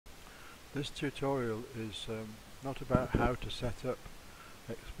This tutorial is not about how to set up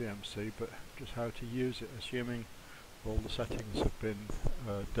xbmc, but just how to use it, assuming all the settings have been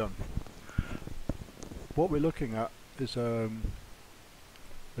done. What we're looking at is a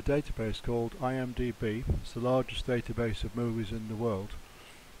database called IMDB. It's the largest database of movies in the world,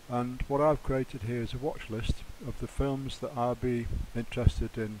 and what I've created here is a watch list of the films that I'll be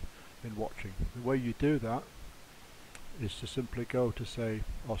interested in watching. The way you do that is to simply go to, say,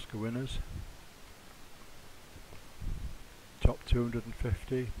 Oscar winners, top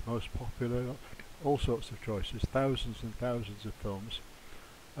 250, most popular, all sorts of choices, thousands and thousands of films,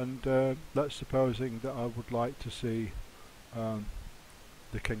 and let's supposing that I would like to see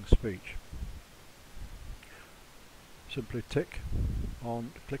The King's Speech. Simply click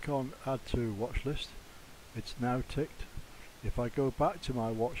on add to watch list. It's now ticked. If I go back to my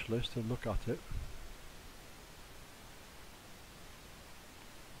watch list and look at it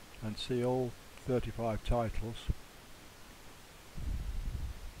and see all 35 titles,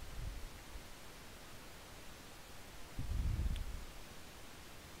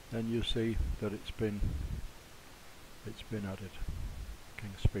 then you see that it's been added.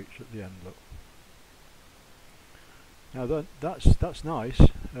 King's Speech at the end. Look. Now that's nice,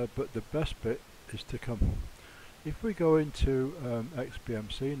 but the best bit is to come. If we go into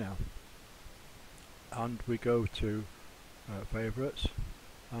xbmc now, and we go to favourites,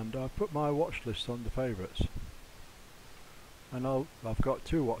 and I put my watch list on the favourites, and I've got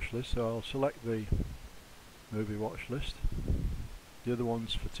two watch lists, so I'll select the movie watch list, the other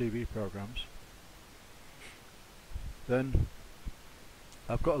one's for TV programs. Then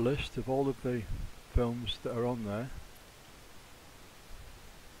I've got a list of all of the films that are on there,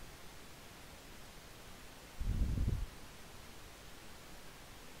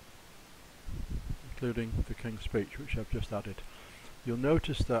 including The King's Speech, which I've just added. You'll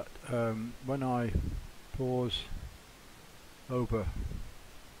notice that when I pause over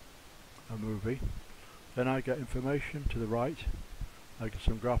a movie, then I get information to the right. I get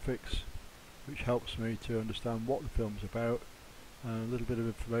some graphics which helps me to understand what the film's about, and a little bit of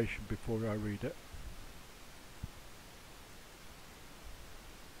information before I read it.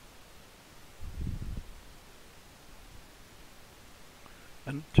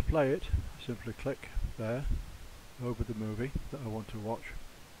 And to play it, simply click there over the movie that I want to watch.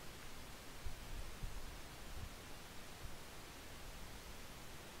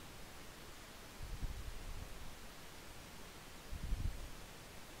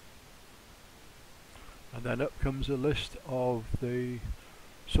 And then up comes a list of the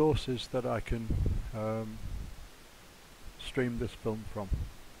sources that I can stream this film from.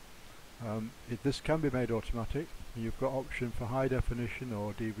 This can be made automatic. You've got option for high definition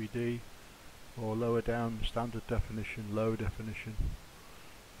or DVD, or lower down, standard definition, low definition.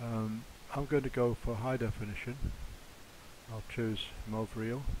 I'm going to go for high definition. I'll choose MOV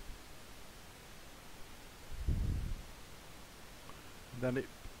Reel. And then it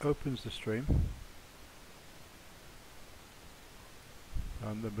opens the stream,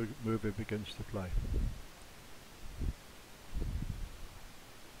 and the movie begins to play.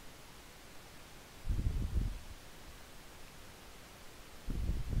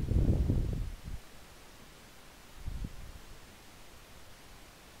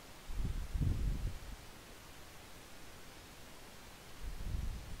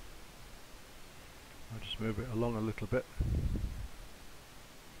 I'll just move it along a little bit.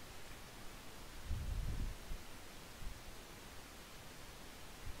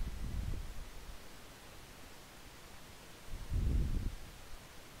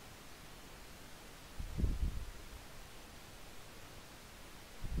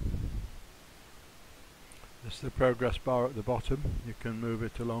 This is the progress bar at the bottom. You can move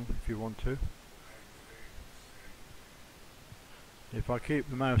it along if you want to. If I keep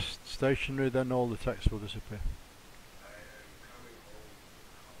the mouse stationary, then all the text will disappear.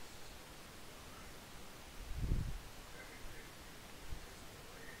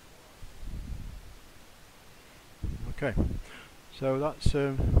 Okay, so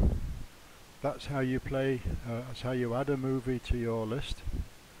that's how you play. That's how you add a movie to your list,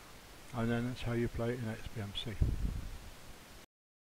 and then that's how you play it in xbmc.